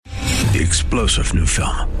The explosive new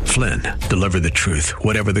film, Flynn, deliver the truth,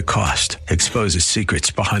 whatever the cost, exposes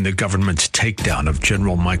secrets behind the government's takedown of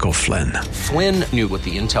General Michael Flynn. Flynn knew what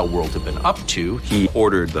the intel world had been up to. He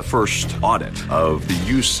ordered the first audit of the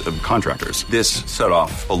use of contractors. This set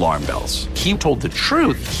off alarm bells. He told the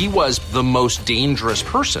truth. He was the most dangerous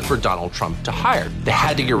person for Donald Trump to hire. They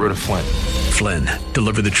had to get rid of Flynn. Flynn,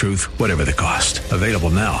 deliver the truth, whatever the cost. Available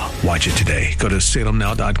now. Watch it today. Go to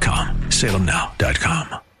salemnow.com.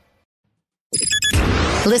 salemnow.com.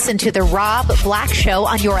 Listen to The Rob Black Show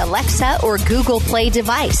on your Alexa or Google Play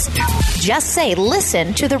device. Just say,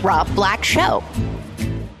 listen to The Rob Black Show.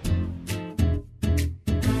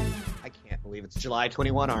 I can't believe it's July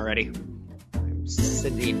 21 already. I'm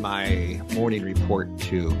sending my morning report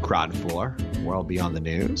to Crowd Floor, World Beyond the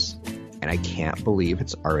News, and I can't believe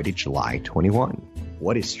it's already July 21.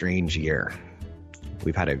 What a strange year.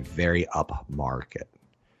 We've had a very up market.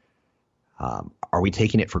 Are we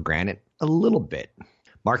taking it for granted? A little bit.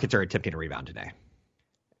 Markets are attempting to rebound today.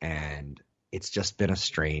 And it's just been a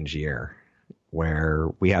strange year where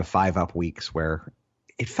we have 5 up weeks where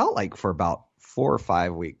it felt like for about 4 or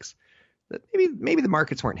 5 weeks that maybe the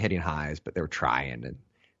markets weren't hitting highs, but they were trying. And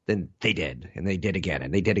then they did, and they did again,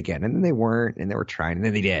 and they did again. And then they weren't, and they were trying, and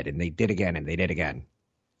then they did, and they did again, and they did again.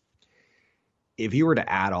 If you were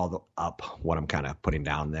to add all up what I'm kind of putting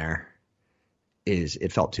down there, is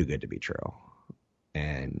it felt too good to be true.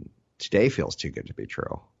 And today feels too good to be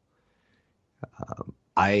true.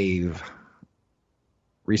 I've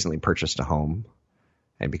recently purchased a home,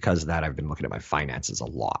 and because of that, I've been looking at my finances a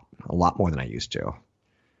lot more than I used to.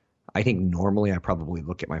 I think normally I probably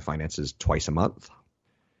look at my finances twice a month.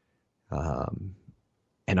 And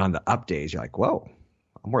on the up days, you're like, whoa,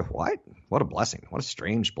 I'm worth what? What a blessing. What a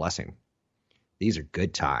strange blessing. These are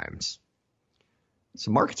good times.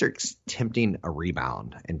 So markets are attempting a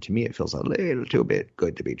rebound, and to me, it feels a little too bit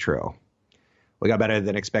good to be true. We got better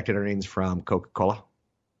than expected earnings from Coca-Cola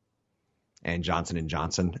and Johnson &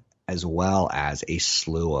 Johnson, as well as a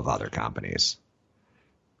slew of other companies.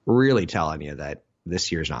 Really telling you that this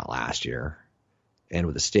year's not last year. And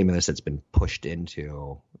with the stimulus that's been pushed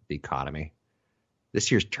into the economy,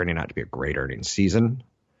 this year's turning out to be a great earnings season.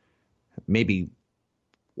 Maybe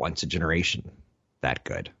once a generation, that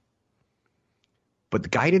good. But the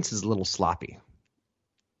guidance is a little sloppy,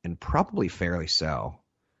 and probably fairly so.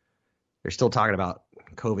 They're still talking about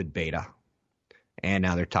COVID beta, and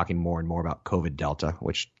now they're talking more and more about COVID delta,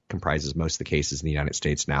 which comprises most of the cases in the United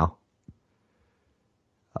States now.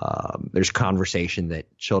 There's conversation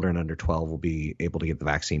that children under 12 will be able to get the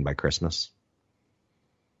vaccine by Christmas.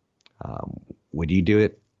 Would you do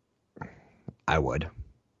it? I would.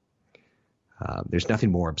 There's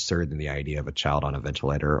nothing more absurd than the idea of a child on a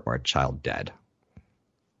ventilator or a child dead.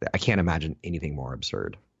 I can't imagine anything more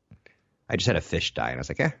absurd. I just had a fish die, and I was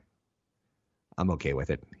like, I'm okay with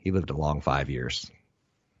it. He lived a long 5 years.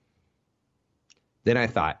 Then I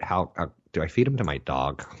thought, how do I feed him to my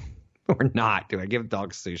dog or not? Do I give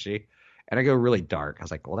dogs sushi? And I go really dark. I was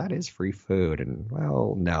like, well, that is free food. And,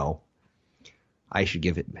 well, no. I should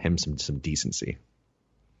give him some decency.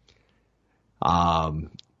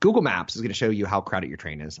 Google Maps is going to show you how crowded your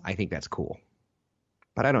train is. I think that's cool.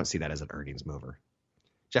 But I don't see that as an earnings mover.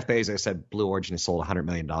 Jeff Bezos said Blue Origin has sold $100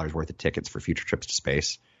 million worth of tickets for future trips to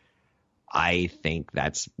space. I think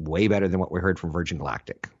that's way better than what we heard from Virgin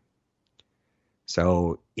Galactic.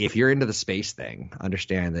 So if you're into the space thing,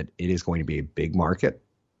 understand that it is going to be a big market.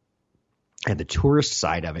 And the tourist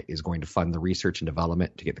side of it is going to fund the research and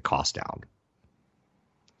development to get the cost down.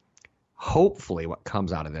 Hopefully what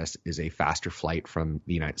comes out of this is a faster flight from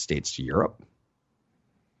the United States to Europe.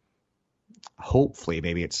 Hopefully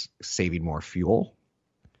maybe it's saving more fuel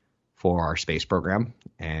for our space program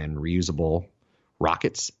and reusable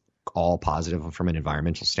rockets, all positive from an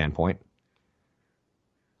environmental standpoint.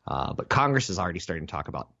 But Congress is already starting to talk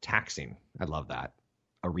about taxing. I love that.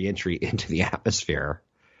 A reentry into the atmosphere.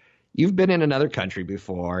 You've been in another country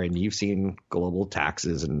before, and you've seen global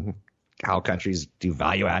taxes and how countries do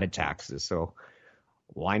value-added taxes. So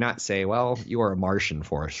why not say, well, you are a Martian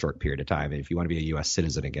for a short period of time, and if you want to be a U.S.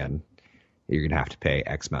 citizen again, you're going to have to pay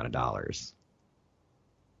X amount of dollars.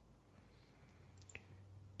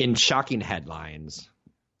 In shocking headlines,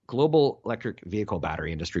 global electric vehicle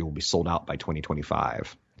battery industry will be sold out by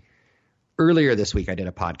 2025. Earlier this week, I did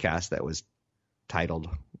a podcast that was titled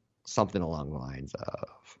something along the lines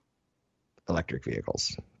of electric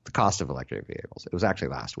vehicles, the cost of electric vehicles. It was actually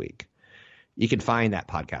last week. You can find that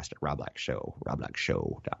podcast at Rob Black Show,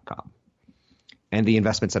 robblackshow.com, and the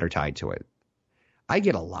investments that are tied to it. I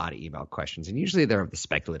get a lot of email questions, and usually they're of the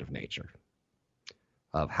speculative nature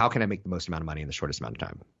of how can I make the most amount of money in the shortest amount of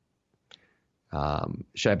time?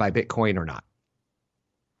 Should I buy Bitcoin or not?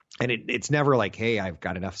 And it's never like, hey, I've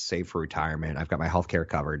got enough saved for retirement. I've got my healthcare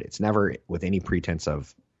covered. It's never with any pretense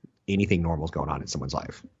of anything normal is going on in someone's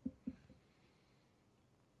life.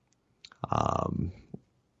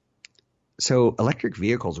 So electric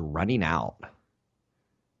vehicles running out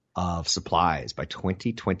of supplies by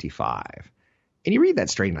 2025. And you read that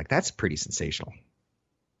straight, like, that's pretty sensational.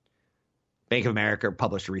 Bank of America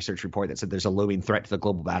published a research report that said there's a looming threat to the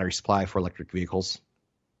global battery supply for electric vehicles.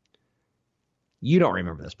 You don't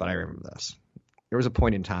remember this, but I remember this. There was a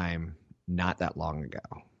point in time not that long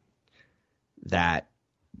ago that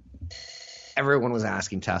everyone was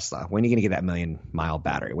asking Tesla, when are you going to get that 1,000,000-mile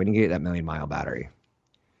battery? When are you going to get that 1,000,000-mile battery?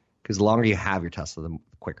 Because the longer you have your Tesla, the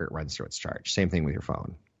quicker it runs through its charge. Same thing with your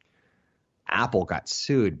phone. Apple got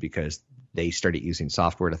sued because they started using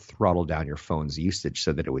software to throttle down your phone's usage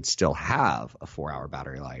so that it would still have a 4-hour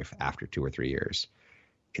battery life after 2 or 3 years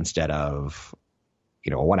instead of, a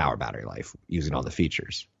 1-hour battery life using all the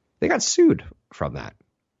features. They got sued from that.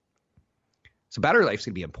 So battery life is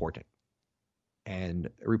going to be important. And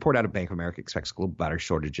a report out of Bank of America expects global battery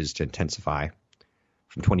shortages to intensify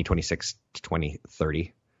from 2026 to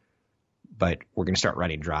 2030. But we're going to start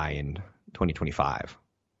running dry in 2025.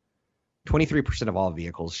 23% of all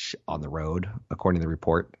vehicles on the road, according to the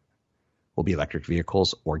report, will be electric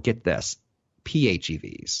vehicles, or get this,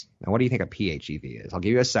 PHEVs. Now, what do you think a PHEV is? I'll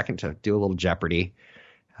give you a second to do a little Jeopardy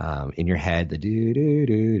in your head. The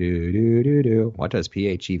do. What does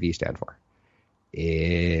PHEV stand for?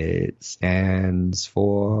 It stands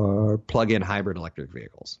for plug-in hybrid electric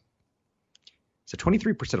vehicles. So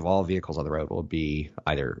 23% of all vehicles on the road will be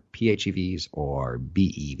either PHEVs or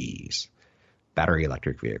BEVs, battery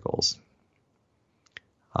electric vehicles.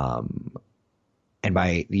 And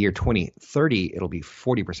by the year 2030, it'll be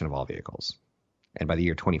 40% of all vehicles. And by the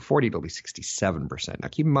year 2040, it'll be 67%. Now,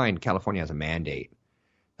 keep in mind, California has a mandate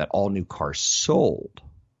that all new cars sold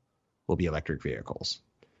will be electric vehicles.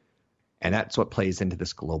 And that's what plays into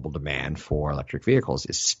this global demand for electric vehicles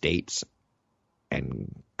is states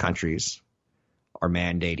and countries are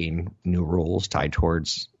mandating new rules tied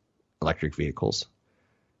towards electric vehicles.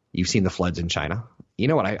 You've seen the floods in China. You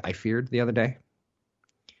know what I feared the other day?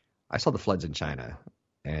 I saw the floods in China,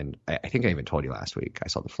 and I think I even told you last week, I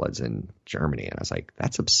saw the floods in Germany, and I was like,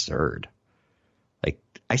 that's absurd. Like,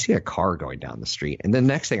 I see a car going down the street, and the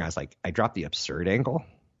next thing I was like, I dropped the absurd angle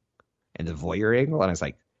and the voyeur angle, and I was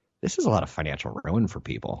like, this is a lot of financial ruin for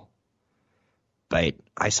people. But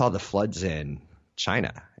I saw the floods in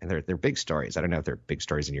China, and they're big stories. I don't know if they're big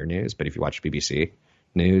stories in your news, but if you watch BBC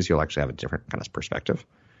News, you'll actually have a different kind of perspective.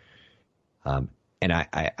 And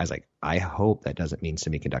I was like, I hope that doesn't mean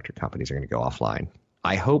semiconductor companies are going to go offline.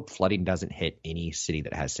 I hope flooding doesn't hit any city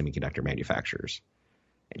that has semiconductor manufacturers.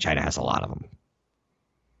 And China has a lot of them.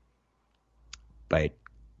 But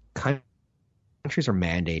countries are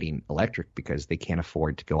mandating electric because they can't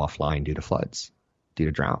afford to go offline due to floods, due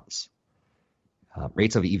to droughts.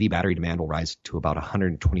 Rates of EV battery demand will rise to about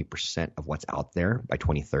 120% of what's out there by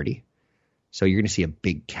 2030. So you're going to see a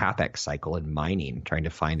big capex cycle in mining, trying to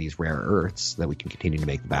find these rare earths so that we can continue to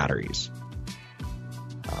make the batteries.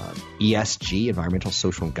 ESG, environmental,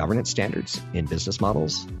 social, and governance standards in business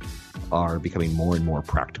models are becoming more and more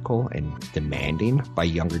practical and demanding by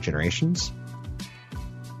younger generations.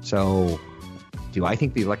 So do I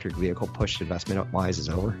think the electric vehicle push investment-wise is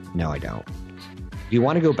over? No, I don't. If you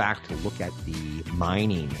want to go back to look at the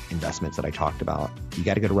mining investments that I talked about, you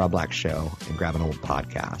got to go to Rob Black's show and grab an old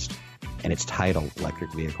podcast. And it's titled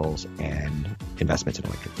Electric Vehicles and Investments in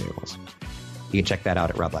Electric Vehicles. You can check that out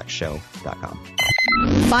at robblackshow.com.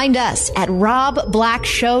 Find us at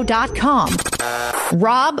robblackshow.com.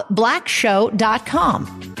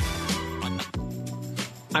 robblackshow.com.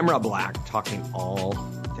 I'm Rob Black, talking all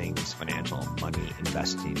things financial, money,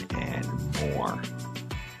 investing, and more.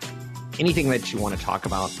 Anything that you want to talk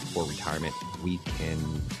about for retirement, we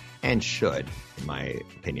can and should, in my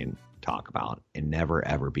opinion, talk about, and never,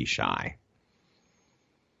 ever be shy.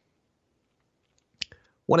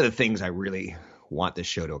 One of the things I really want this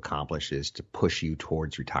show to accomplish is to push you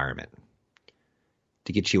towards retirement,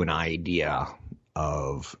 to get you an idea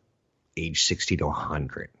of age 60 to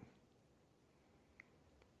 100.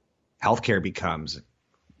 Healthcare becomes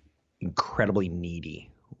incredibly needy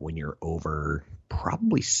when you're over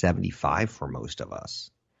probably 75 for most of us.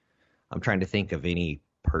 I'm trying to think of any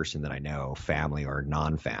person that I know, family or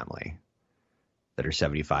non-family, that are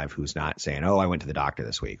 75 who's not saying, oh, I went to the doctor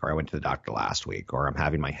this week, or I went to the doctor last week, or I'm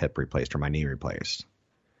having my hip replaced or my knee replaced.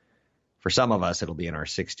 For some of us, it'll be in our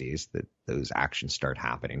 60s that those actions start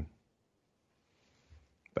happening.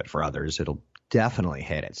 But for others, it'll definitely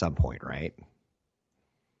hit at some point, right?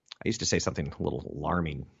 I used to say something a little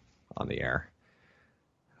alarming on the air.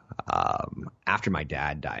 After my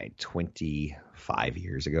dad died 25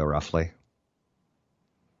 years ago, roughly,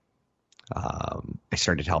 I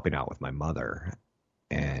started helping out with my mother,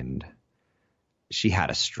 and she had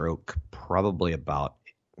a stroke probably about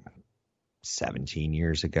 17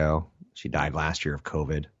 years ago. She died last year of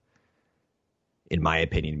COVID, in my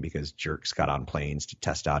opinion, because jerks got on planes to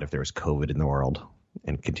test out if there was COVID in the world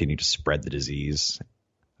and continue to spread the disease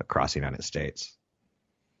across the United States.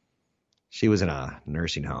 She was in a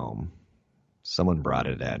nursing home. Someone brought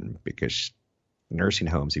it in because nursing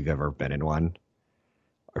homes, if you've ever been in one,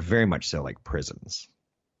 are very much so like prisons.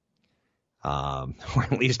 Or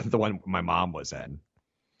at least the one my mom was in.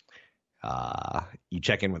 You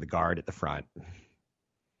check in with a guard at the front.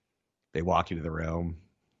 They walk you to the room.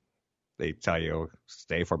 They tell you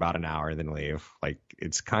stay for about an hour and then leave. Like,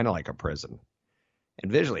 it's kind of like a prison. And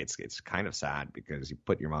visually, it's kind of sad because you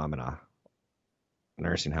put your mom in a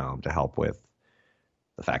nursing home to help with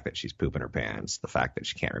the fact that she's pooping her pants, the fact that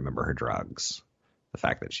she can't remember her drugs, the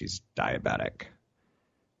fact that she's diabetic,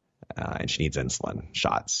 and she needs insulin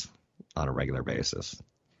shots on a regular basis.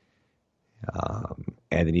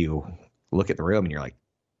 And then you look at the room and you're like,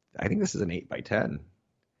 I think this is an 8x10.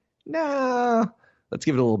 No, let's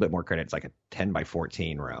give it a little bit more credit. It's like a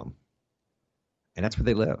 10x14 room. And that's where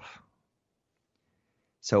they live.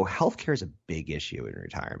 So healthcare is a big issue in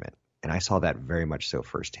retirement. And I saw that very much so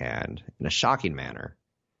firsthand in a shocking manner.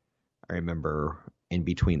 I remember in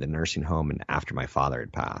between the nursing home and after my father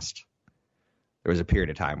had passed, there was a period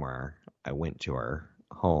of time where I went to her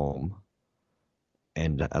home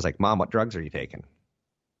and I was like, Mom, what drugs are you taking?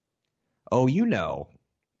 Oh, you know.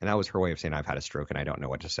 And that was her way of saying I've had a stroke and I don't know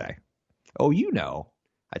what to say. Oh, you know.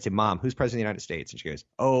 I'd say, Mom, who's president of the United States? And she goes,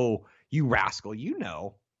 oh, you rascal, you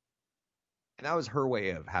know. And that was her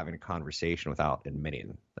way of having a conversation without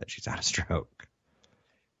admitting that she's had a stroke.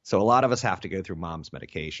 So a lot of us have to go through Mom's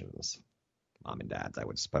medications. Mom and Dad's, I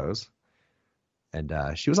would suppose. And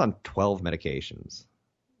she was on 12 medications.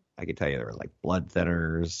 I could tell you there were like blood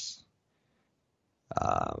thinners,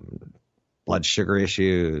 blood sugar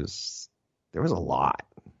issues. There was a lot.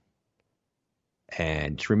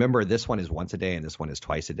 And to remember, this one is once a day, and this one is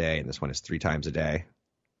twice a day, and this one is 3 times a day.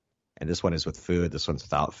 And this one is with food, this one's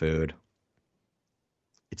without food.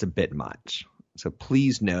 It's a bit much. So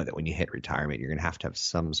please know that when you hit retirement, you're going to have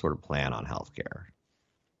some sort of plan on healthcare.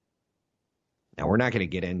 Now, we're not going to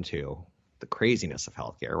get into the craziness of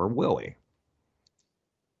healthcare, or will we?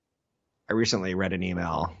 I recently read an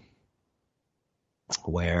email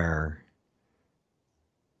where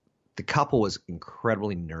the couple was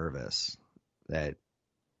incredibly nervous that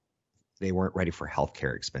they weren't ready for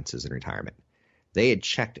healthcare expenses in retirement. They had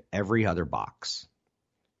checked every other box.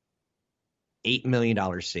 $8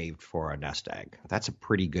 million saved for a nest egg. That's a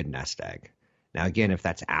pretty good nest egg. Now, again, if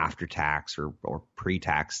that's after tax or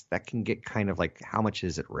pre-tax, that can get kind of like, how much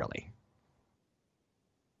is it really?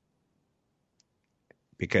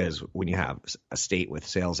 Because when you have a state with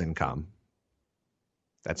sales income,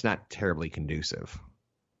 that's not terribly conducive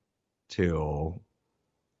to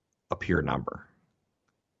a pure number.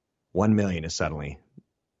 1 million is suddenly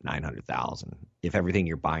 900,000 if everything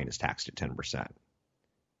you're buying is taxed at 10%.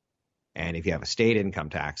 And if you have a state income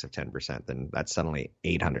tax of 10%, then that's suddenly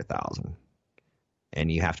 800,000.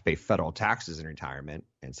 And you have to pay federal taxes in retirement,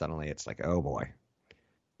 and suddenly it's like, oh boy.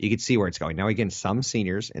 You can see where it's going. Now, again, some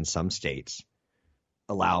seniors in some states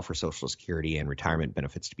allow for Social Security and retirement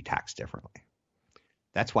benefits to be taxed differently.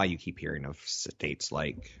 That's why you keep hearing of states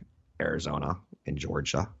like Arizona and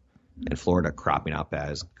Georgia and Florida cropping up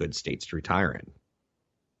as good states to retire in.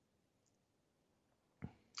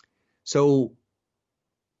 So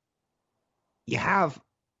you have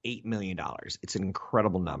 $8 million. It's an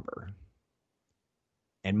incredible number.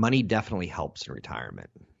 And money definitely helps in retirement.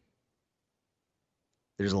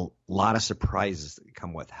 There's a lot of surprises that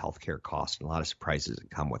come with healthcare costs and a lot of surprises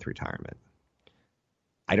that come with retirement.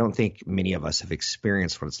 I don't think many of us have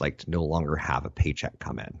experienced what it's like to no longer have a paycheck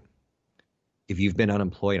come in. If you've been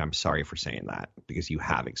unemployed, I'm sorry for saying that because you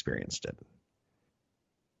have experienced it.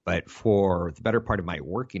 But for the better part of my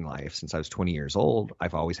working life, since I was 20 years old,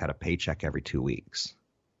 I've always had a paycheck every 2 weeks.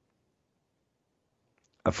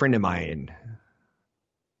 A friend of mine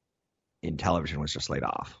in television was just laid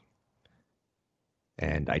off.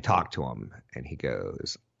 And I talked to him and he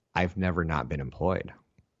goes, I've never not been employed.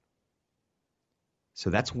 So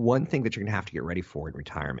that's one thing that you're going to have to get ready for in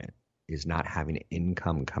retirement is not having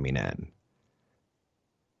income coming in.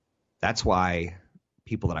 That's why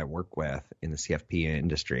people that I work with in the CFP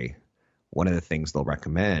industry, one of the things they'll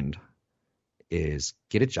recommend is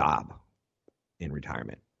get a job in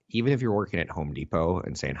retirement. even if you're working at Home Depot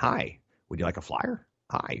and saying, hi, would you like a flyer?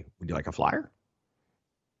 Hi, would you like a flyer?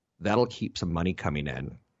 That'll keep some money coming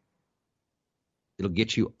in. It'll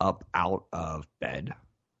get you up out of bed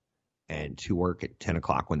and to work at 10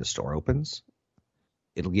 o'clock when the store opens.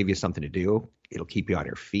 It'll give you something to do. It'll keep you on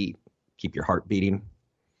your feet, keep your heart beating.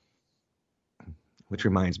 Which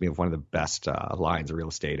reminds me of one of the best lines a real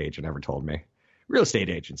estate agent ever told me. Real estate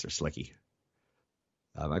agents are slicky.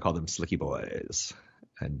 I call them slicky boys.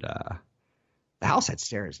 And the house had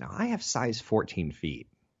stairs. Now, I have size 14 feet.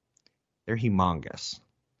 They're humongous.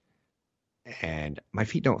 And my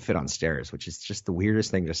feet don't fit on stairs, which is just the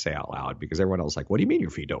weirdest thing to say out loud because everyone else is like, what do you mean your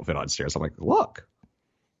feet don't fit on stairs? I'm like, look,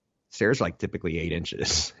 stairs are like typically 8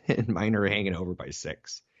 inches and mine are hanging over by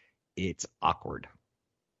 6. It's awkward.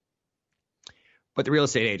 But the real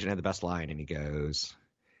estate agent had the best line and he goes,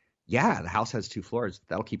 yeah, the house has 2 floors.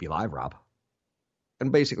 That'll keep you alive, Rob.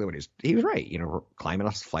 And basically what he was right. You know, climbing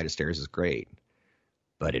a flight of stairs is great.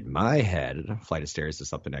 But in my head, a flight of stairs is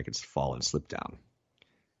something I could fall and slip down.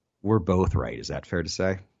 We're both right. Is that fair to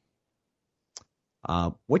say?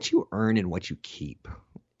 What you earn and what you keep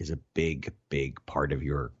is a big, big part of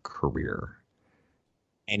your career.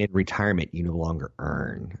 And in retirement, you no longer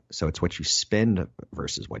earn. So it's what you spend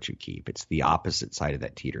versus what you keep. It's the opposite side of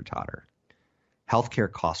that teeter-totter.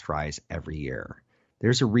 Healthcare costs rise every year.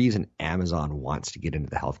 There's a reason Amazon wants to get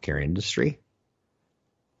into the healthcare industry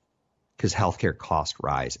because healthcare costs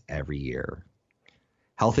rise every year.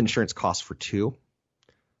 Health insurance costs for 2,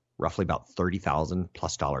 roughly about $30,000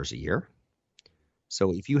 plus a year.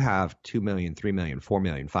 So if you have 2 million, 3 million, 4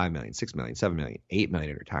 million, 5 million, 6 million, 7 million, 8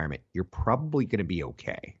 million in retirement, you're probably going to be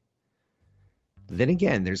okay. Then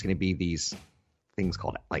again, there's going to be these things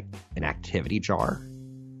called like an activity jar,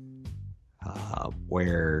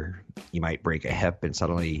 where you might break a hip and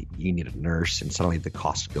suddenly you need a nurse and suddenly the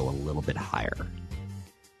costs go a little bit higher.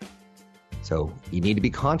 So you need to be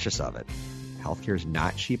conscious of it. Healthcare is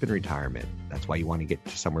not cheap in retirement. That's why you want to get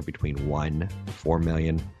to somewhere between 1 to 4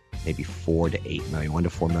 million, maybe 4 to 8 million. 1 to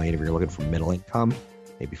 4 million if you're looking for middle income,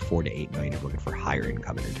 maybe 4 to 8 million if you're looking for higher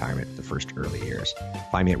income in retirement the first early years.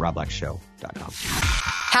 Find me at robblackshow.com.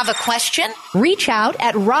 Have a question? Reach out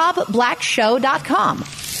at robblackshow.com.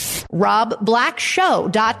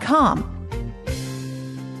 robblackshow.com.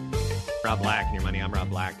 Rob Black and Your Money. I'm Rob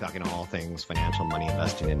Black, talking all things financial, money,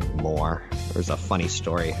 investing, and more. There's a funny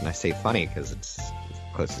story, and I say funny because it's as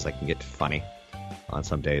close as I can get to funny. On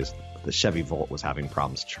some days, the Chevy Volt was having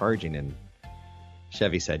problems charging, and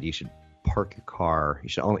Chevy said you should park your car.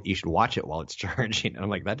 You should watch it while it's charging. And I'm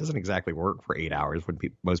like, that doesn't exactly work for 8 hours when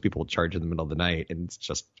most people charge in the middle of the night, and it's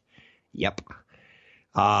just, yep.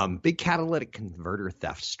 Big catalytic converter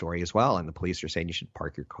theft story as well. And the police are saying you should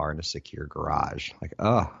park your car in a secure garage. Like,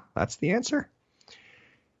 oh, that's the answer?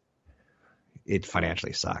 It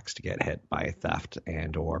financially sucks to get hit by theft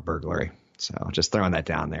and or burglary. So just throwing that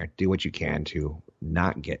down there. Do what you can to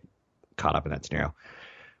not get caught up in that scenario.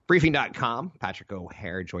 Briefing.com. Patrick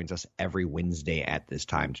O'Hare joins us every Wednesday at this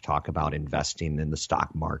time to talk about investing in the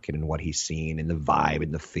stock market and what he's seeing and the vibe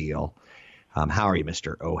and the feel. How are you,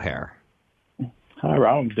 Mr. O'Hare? Hi,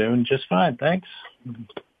 Rob. I'm doing just fine. Thanks.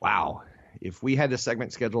 Wow. If we had this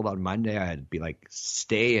segment scheduled on Monday, I'd be like,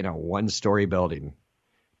 stay in a 1-story building.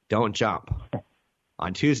 Don't jump.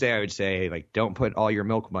 On Tuesday, I would say, like, don't put all your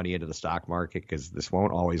milk money into the stock market because this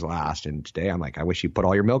won't always last. And today, I'm like, I wish you put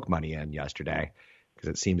all your milk money in yesterday because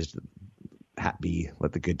it seems to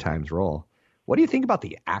let the good times roll. What do you think about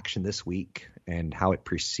the action this week and how it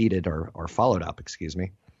preceded or followed up,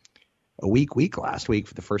 a week last week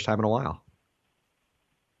for the first time in a while?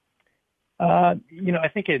 I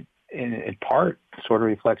think it, in part, sort of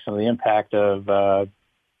reflects some of the impact of,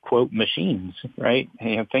 quote, machines, right?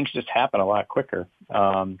 Things just happen a lot quicker,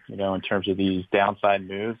 in terms of these downside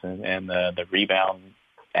moves and the rebound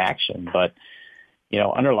action. But,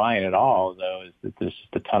 underlying it all, though, is that there's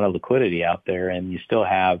just a ton of liquidity out there, and you still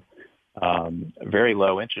have very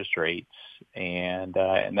low interest rates, and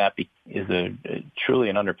that is truly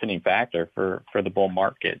an underpinning factor for the bull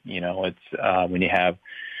market. It's when you have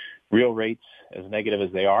real rates as negative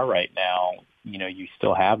as they are right now, you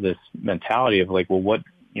still have this mentality of like, well,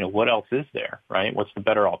 what else is there, right? What's the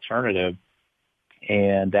better alternative?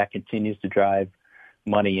 And that continues to drive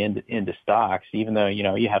money into stocks, even though,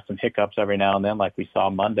 you have some hiccups every now and then, like we saw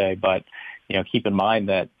Monday. But, keep in mind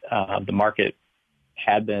that the market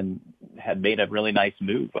had made a really nice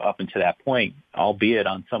move up until that point, albeit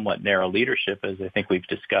on somewhat narrow leadership, as I think we've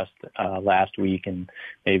discussed last week and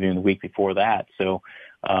maybe in the week before that. So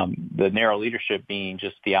The narrow leadership being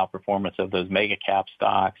just the outperformance of those mega cap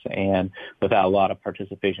stocks, and without a lot of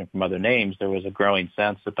participation from other names, there was a growing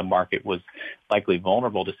sense that the market was likely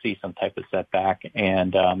vulnerable to see some type of setback.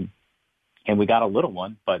 And we got a little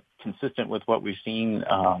one, but consistent with what we've seen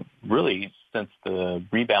really since the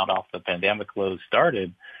rebound off the pandemic lows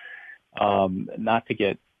started. Not to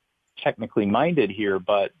get technically minded here,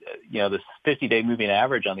 but this 50-day moving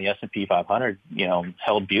average on the S&P 500,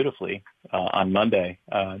 held beautifully on Monday.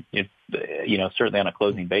 Certainly on a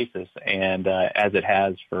closing basis, and as it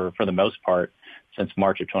has for the most part since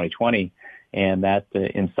March of 2020, and that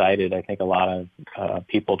incited, I think, a lot of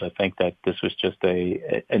people to think that this was just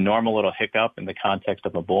a normal little hiccup in the context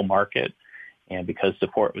of a bull market, and because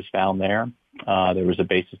support was found there was a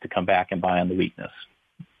basis to come back and buy on the weakness.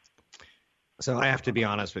 So I have to be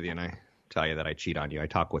honest with you, and I tell you that I cheat on you. I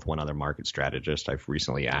talked with one other market strategist. I've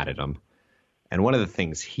recently added him. And one of the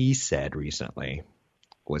things he said recently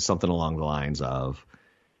was something along the lines of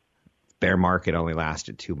bear market only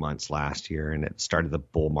lasted 2 months last year, and it started the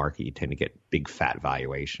bull market. You tend to get big fat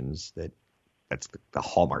valuations. That's the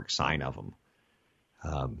hallmark sign of them.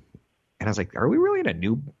 And I was like, are we really in a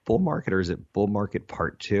new bull market, or is it bull market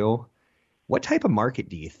part 2? What type of market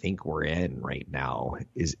do you think we're in right now?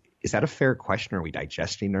 Is that a fair question? Are we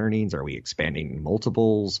digesting earnings? Are we expanding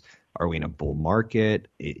multiples? Are we in a bull market?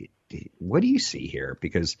 What do you see here?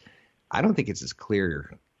 Because I don't think it's as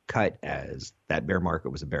clear cut as that bear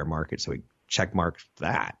market was a bear market, so we check marked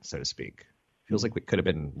that, so to speak. Feels like it could have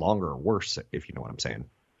been longer or worse, if you know what I'm saying.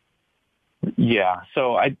 Yeah.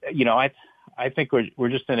 So I think we're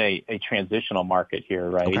just in a transitional market here,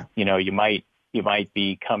 right? Okay. You might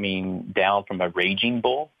be coming down from a raging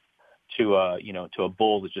bull to a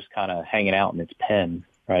bull that's just kind of hanging out in its pen,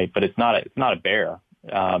 right? But it's not a bear.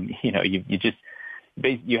 You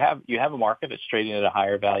have a market that's trading at a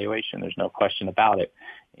higher valuation. There's no question about it.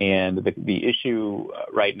 And the issue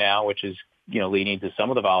right now, which is leading to some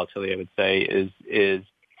of the volatility, I would say, is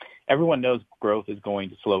everyone knows growth is going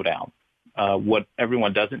to slow down. What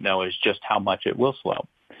everyone doesn't know is just how much it will slow.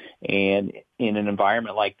 And in an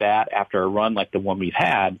environment like that, after a run like the one we've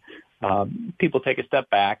had, people take a step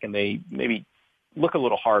back and they maybe look a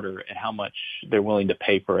little harder at how much they're willing to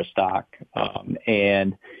pay for a stock.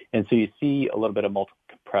 And so you see a little bit of multiple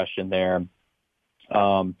compression there.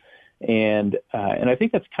 And I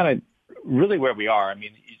think that's kind of really where we are. I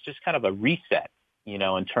mean, it's just kind of a reset,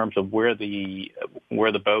 in terms of where the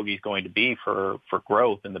bogey is going to be for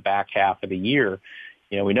growth in the back half of the year.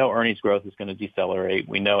 We know earnings growth is going to decelerate.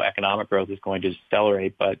 We know economic growth is going to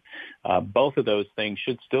decelerate, but both of those things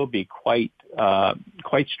should still be quite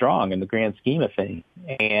strong in the grand scheme of things.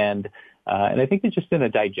 And I think it's just in a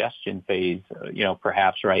digestion phase,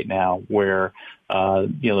 perhaps right now, where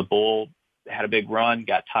the bull had a big run,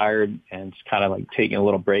 got tired, and it's kind of like taking a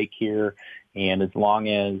little break here. And as long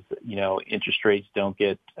as interest rates don't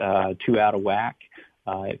get too out of whack,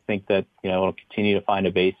 I think that it'll continue to find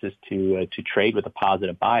a basis to trade with a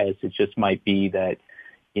positive bias. It just might be that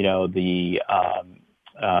the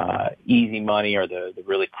easy money or the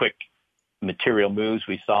really quick material moves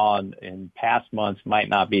we saw in past months might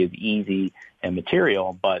not be as easy and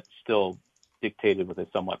material, but still dictated with a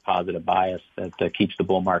somewhat positive bias that keeps the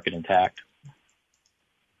bull market intact.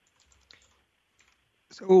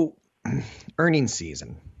 So, earnings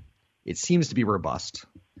season, it seems to be robust.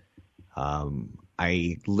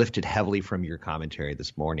 I lifted heavily from your commentary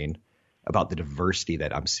this morning about the diversity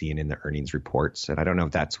that I'm seeing in the earnings reports. And I don't know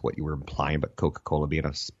if that's what you were implying, but Coca-Cola being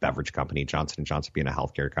a beverage company, Johnson & Johnson being a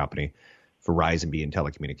healthcare company, Verizon being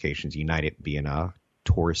telecommunications, United being a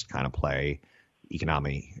tourist kind of play,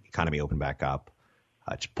 economy open back up,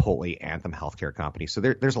 Chipotle, Anthem healthcare company. So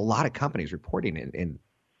there's a lot of companies reporting, and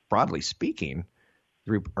broadly speaking,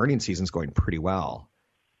 the earnings season's going pretty well.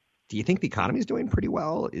 Do you think the economy is doing pretty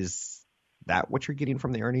well? Is that what you're getting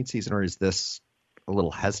from the earnings season, or is this a little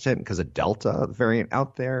hesitant because of Delta variant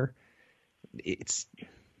out there? It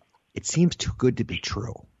seems too good to be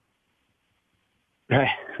true. Right.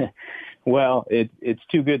 Well, it's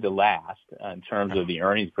too good to last in terms of the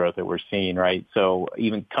earnings growth that we're seeing, right? So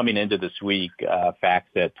even coming into this week,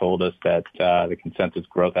 FactSet told us that the consensus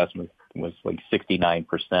growth estimate was like 69%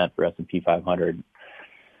 for S&P 500.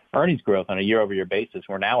 Earnings growth on a year-over-year basis,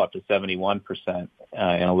 we're now up to 71%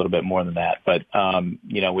 and a little bit more than that. But,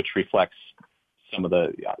 which reflects some of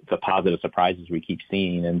the positive surprises we keep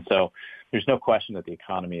seeing. And so there's no question that the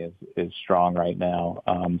economy is strong right now.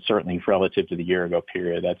 Certainly relative to the year ago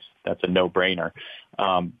period, that's a no-brainer.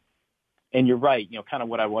 And you're right, kind of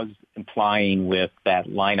what I was implying with that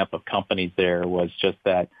lineup of companies there was just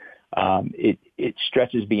that it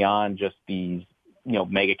stretches beyond just these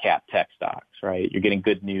mega cap tech stocks, right? You're getting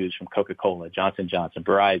good news from Coca-Cola, Johnson & Johnson,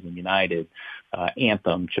 Verizon, United,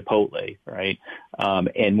 Anthem, Chipotle, right?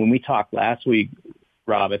 And when we talked last week,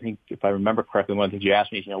 Rob, I think if I remember correctly, one of the things you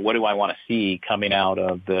asked me is, what do I want to see coming out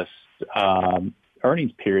of this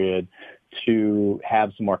earnings period to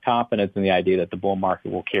have some more confidence in the idea that the bull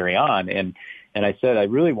market will carry on? And I said I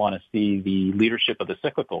really want to see the leadership of the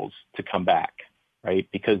cyclicals to come back, right?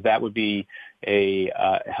 Because that would be a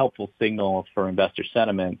helpful signal for investor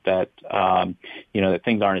sentiment that that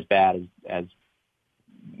things aren't as bad as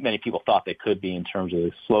many people thought they could be in terms of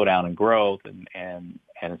the slowdown in growth and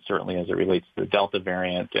certainly as it relates to the Delta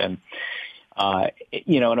variant. And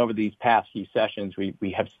and over these past few sessions,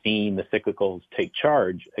 we have seen the cyclicals take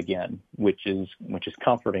charge again, which is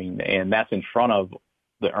comforting, and that's in front of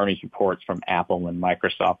the earnings reports from Apple and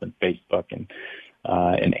Microsoft and Facebook and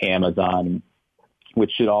Amazon,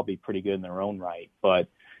 which should all be pretty good in their own right. But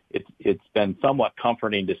it's been somewhat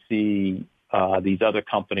comforting to see these other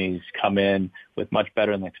companies come in with much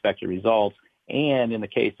better than expected results. And in the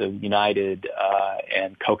case of United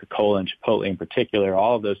and Coca-Cola and Chipotle in particular,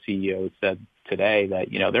 all of those CEOs said today that,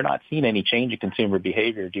 they're not seeing any change in consumer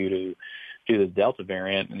behavior due to the Delta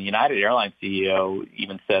variant. And the United Airlines CEO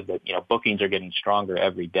even said that, bookings are getting stronger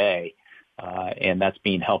every day. And that's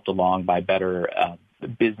being helped along by better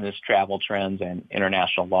business travel trends and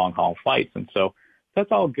international long-haul flights. And so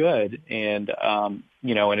that's all good. And, and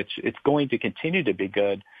it's going to continue to be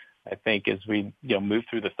good, I think, as we, move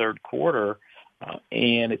through the third quarter.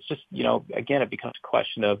 And it's just, again, it becomes a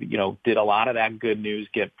question of, did a lot of that good news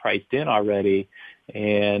get priced in already?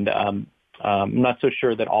 And I'm not so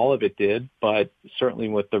sure that all of it did, but certainly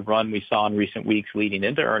with the run we saw in recent weeks leading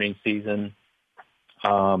into earnings season,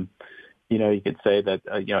 you could say that,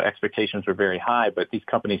 expectations were very high, but these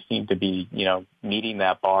companies seem to be, meeting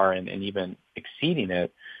that bar and even exceeding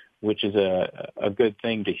it, which is a good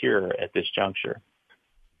thing to hear at this juncture.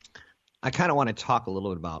 I kind of want to talk a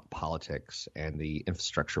little bit about politics and the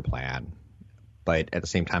infrastructure plan, but at the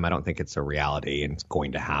same time, I don't think it's a reality and it's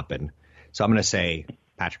going to happen. So I'm going to say,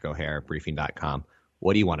 Patrick O'Hare, briefing.com,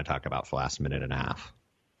 what do you want to talk about for the last minute and a half?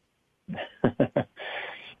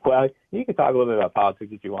 Well, you can talk a little bit about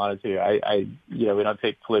politics if you wanted to. We don't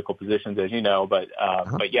take political positions, as you know, but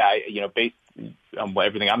yeah, based on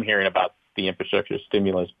everything I'm hearing about the infrastructure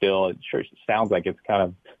stimulus bill, it sure sounds like it's kind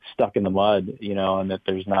of stuck in the mud, and that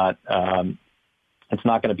there's not, it's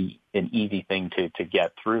not going to be an easy thing to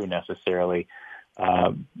get through necessarily,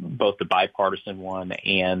 both the bipartisan one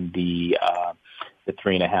and the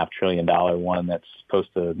 $3.5 trillion one that's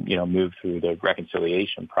supposed to, move through the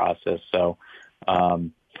reconciliation process. So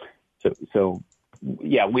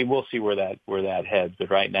yeah, we will see where that heads, but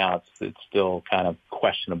right now it's still kind of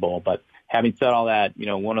questionable. But having said all that,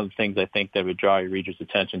 one of the things I think that would draw your readers'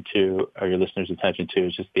 attention to, or your listeners' attention to,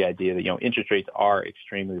 is just the idea that, interest rates are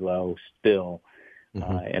extremely low still.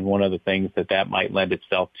 Mm-hmm. And one of the things that might lend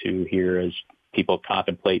itself to here as people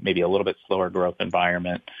contemplate maybe a little bit slower growth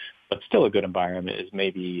environment, but still a good environment, is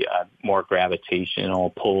maybe a more gravitational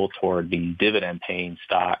pull toward the dividend-paying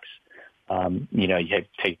stocks. You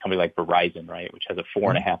take a company like Verizon, right, which has a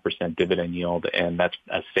 4.5% dividend yield, and that's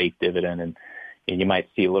a safe dividend. And you might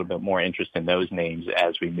see a little bit more interest in those names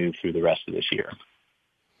as we move through the rest of this year.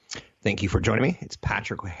 Thank you for joining me. It's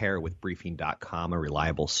Patrick O'Hare with briefing.com, a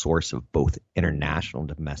reliable source of both international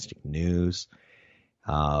and domestic news.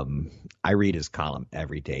 I read his column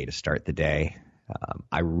every day to start the day.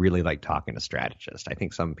 I really like talking to strategists. I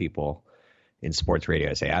think some people in sports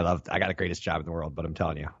radio say, I got the greatest job in the world, but I'm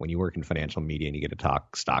telling you, when you work in financial media and you get to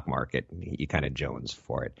talk stock market, you kind of jones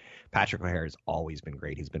for it. Patrick O'Hare has always been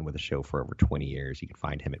great. He's been with the show for over 20 years. You can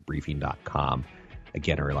find him at briefing.com.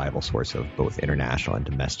 Again, a reliable source of both international and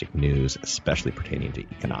domestic news, especially pertaining to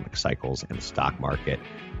economic cycles and the stock market,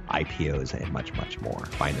 IPOs, and much, much more.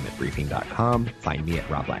 Find them at briefing.com. Find me at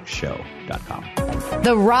robblackshow.com.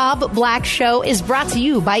 The Rob Black Show is brought to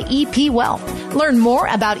you by EP Wealth. Learn more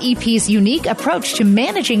about EP's unique approach to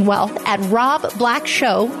managing wealth at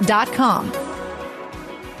robblackshow.com.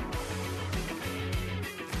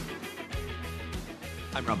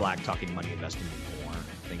 I'm Rob Black, talking money, investing, and more.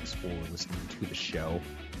 Thanks for listening to the show.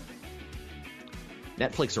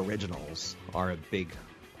 Netflix originals are a big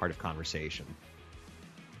part of conversation.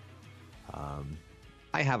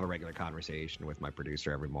 I have a regular conversation with my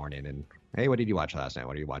producer every morning and, hey, what did you watch last night?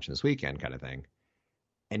 What are you watching this weekend, kind of thing.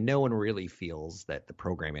 And no one really feels that the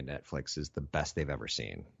programming at Netflix is the best they've ever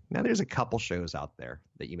seen. Now, there's a couple shows out there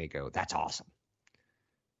that you may go, that's awesome.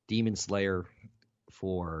 Demon Slayer,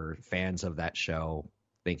 for fans of that show,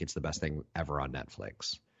 think it's the best thing ever on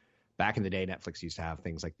Netflix. Back in the day, Netflix used to have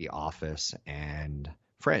things like The Office and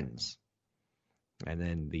Friends. And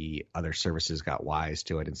then the other services got wise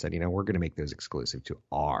to it and said, we're going to make those exclusive to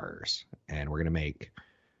ours. And we're going to make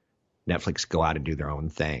Netflix go out and do their own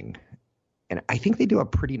thing. And I think they do a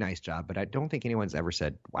pretty nice job, but I don't think anyone's ever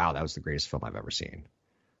said, wow, that was the greatest film I've ever seen.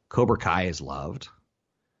 Cobra Kai is loved,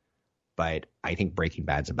 but I think Breaking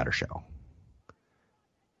Bad's a better show.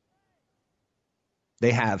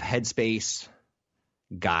 They have Headspace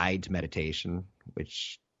Guide to Meditation,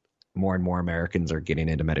 which more and more Americans are getting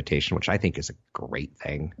into meditation, which I think is a great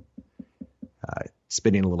thing.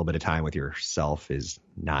 Spending a little bit of time with yourself is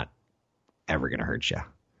not ever going to hurt you.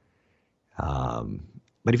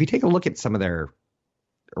 But if you take a look at some of their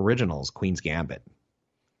originals, Queen's Gambit,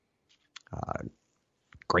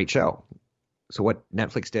 great show. So what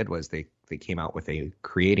Netflix did was they came out with a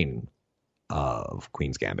creating of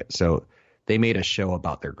Queen's Gambit. So they made a show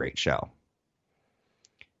about their great show.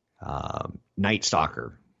 Night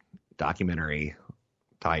Stalker, documentary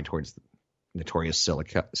tied towards notorious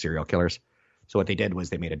serial killers. So what they did was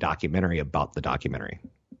they made a documentary about the documentary.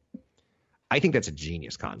 I think that's a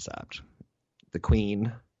genius concept. The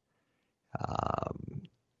Queen,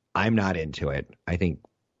 I'm not into it. I think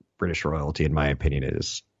British royalty, in my opinion,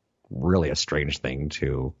 is really a strange thing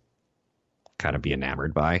to kind of be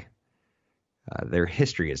enamored by. Their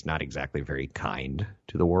history is not exactly very kind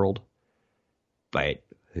to the world, but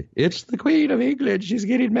it's the Queen of England. She's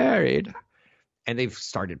getting married. And they've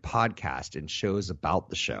started podcasts and shows about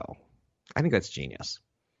the show. I think that's genius.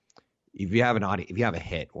 If you have an audience, if you have a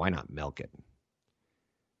hit, why not milk it?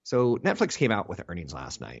 So Netflix came out with earnings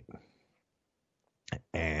last night,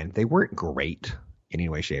 and they weren't great in any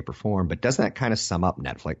way, shape, or form. But doesn't that kind of sum up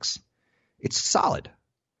Netflix? It's solid.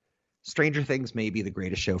 Stranger Things may be the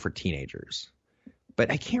greatest show for teenagers, but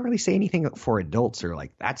I can't really say anything for adults or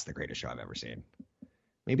like that's the greatest show I've ever seen.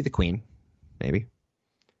 Maybe The Queen, maybe.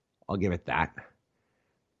 I'll give it that.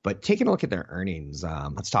 But taking a look at their earnings,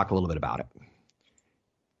 let's talk a little bit about it.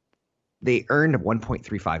 They earned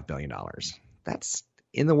 $1.35 billion. That's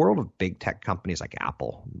in the world of big tech companies like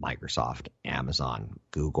Apple, Microsoft, Amazon,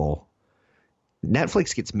 Google.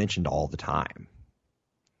 Netflix gets mentioned all the time.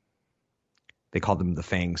 They call them the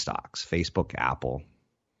FANG stocks: Facebook, Apple,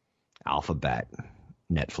 Alphabet,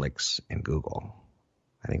 Netflix, and Google.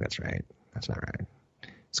 I think that's right. That's not right.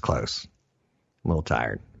 It's close. I'm a little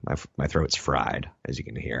tired. My throat's fried, as you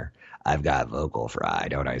can hear. I've got vocal fry.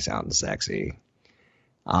 Don't I sound sexy?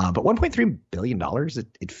 But $1.3 billion,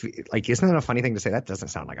 isn't that a funny thing to say? That doesn't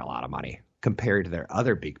sound like a lot of money compared to their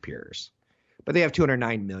other big peers. But they have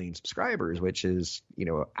 209 million subscribers, which is,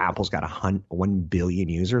 Apple's got 1 billion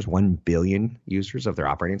users, 1 billion users of their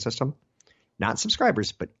operating system. Not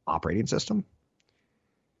subscribers, but operating system.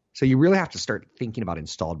 So you really have to start thinking about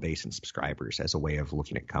installed base and subscribers as a way of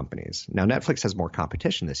looking at companies. Now, Netflix has more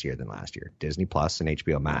competition this year than last year. Disney Plus and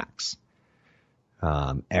HBO Max.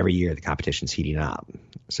 Every year, the competition's heating up.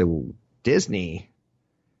 So Disney,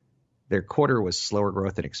 their quarter was slower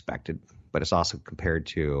growth than expected, but it's also compared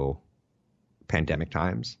to pandemic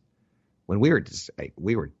times when we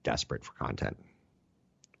were desperate for content.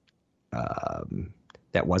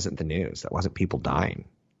 That wasn't the news. That wasn't people dying.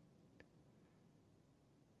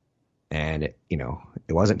 And,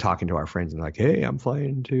 it wasn't talking to our friends and like, hey, I'm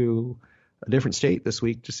flying to a different state this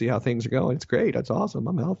week to see how things are going. It's great. That's awesome.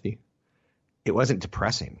 I'm healthy. It wasn't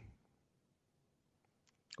depressing.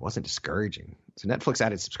 It wasn't discouraging. So Netflix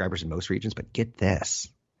added subscribers in most regions, but get this.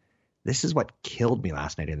 This is what killed me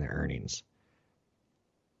last night in their earnings.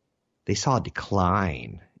 They saw a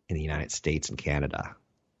decline in the United States and Canada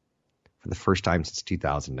for the first time since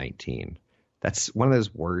 2019. That's one of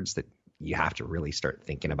those words that you have to really start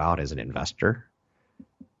thinking about as an investor.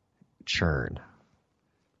 Churn.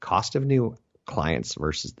 Cost of new clients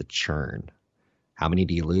versus the churn. How many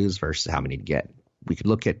do you lose versus how many to get? We could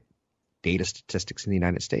look at data statistics in the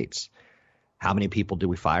United States. How many people do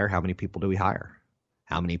we fire? How many people do we hire?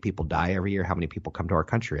 How many people die every year? How many people come to our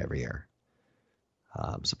country every year?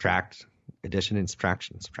 Subtract, addition, and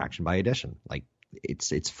subtraction. Subtraction by addition. Like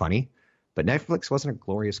it's funny, but Netflix wasn't a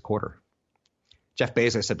glorious quarter. Jeff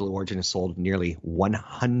Bezos said Blue Origin has sold nearly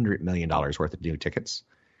 $100 million worth of new tickets.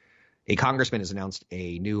 A congressman has announced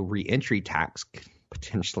a new re-entry tax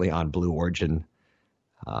potentially on Blue Origin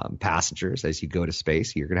passengers. As you go to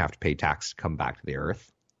space, you're going to have to pay tax to come back to the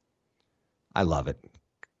Earth. I love it.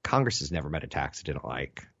 Congress has never met a tax it didn't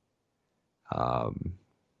like.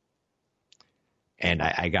 And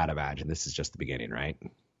I got to imagine this is just the beginning, right?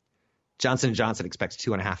 Johnson & Johnson expects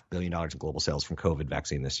 $2.5 billion in global sales from COVID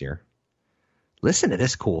vaccine this year. Listen to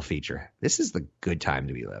this cool feature. This is the good time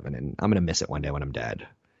to be living, and I'm going to miss it one day when I'm dead,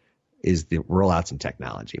 is the rollouts in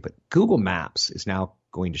technology. But Google Maps is now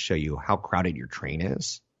going to show you how crowded your train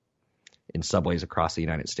is. in subways across the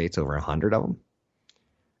United States, over 100 of them.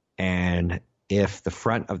 And if the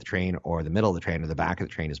front of the train or the middle of the train or the back of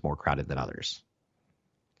the train is more crowded than others.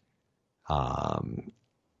 I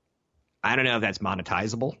don't know if that's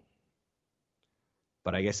monetizable,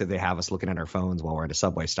 but I guess if they have us looking at our phones while we're at a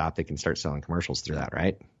subway stop, they can start selling commercials through that,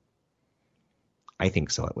 right? I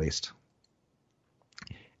think so, at least.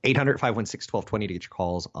 800-516-1220 to get your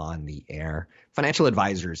calls on the air. Financial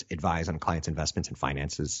advisors advise on clients' investments and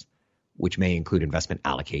finances, which may include investment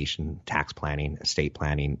allocation, tax planning, estate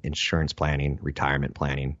planning, insurance planning, retirement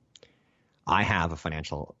planning. I have a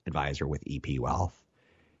financial advisor with EP Wealth.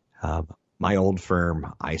 My old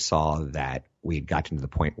firm, I saw that we had gotten to the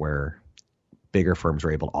point where bigger firms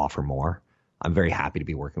were able to offer more. I'm very happy to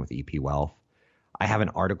be working with EP Wealth. I have an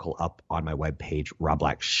article up on my webpage, Rob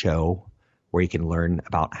Black Show, where you can learn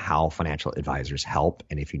about how financial advisors help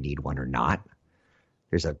and if you need one or not.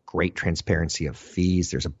 There's a great transparency of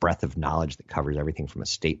fees. There's a breadth of knowledge that covers everything from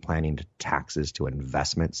estate planning to taxes to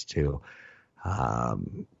investments to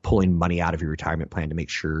pulling money out of your retirement plan to make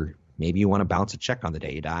sure maybe you want to bounce a check on the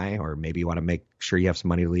day you die, or maybe you want to make sure you have some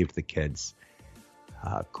money to leave to the kids.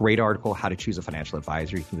 Great article, How to Choose a Financial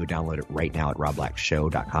Advisor. You can go download it right now at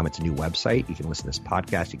robblackshow.com. It's a new website. You can listen to this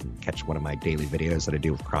podcast. You can catch one of my daily videos that I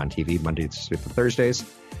do with Cron TV Mondays through Thursdays,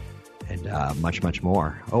 and much, much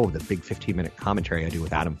more. Oh, the big 15-minute commentary I do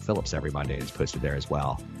with Adam Phillips every Monday is posted there as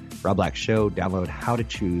well. Rob Black Show. Download How to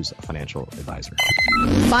Choose a Financial Advisor.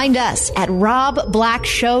 Find us at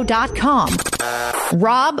robblackshow.com.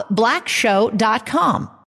 robblackshow.com.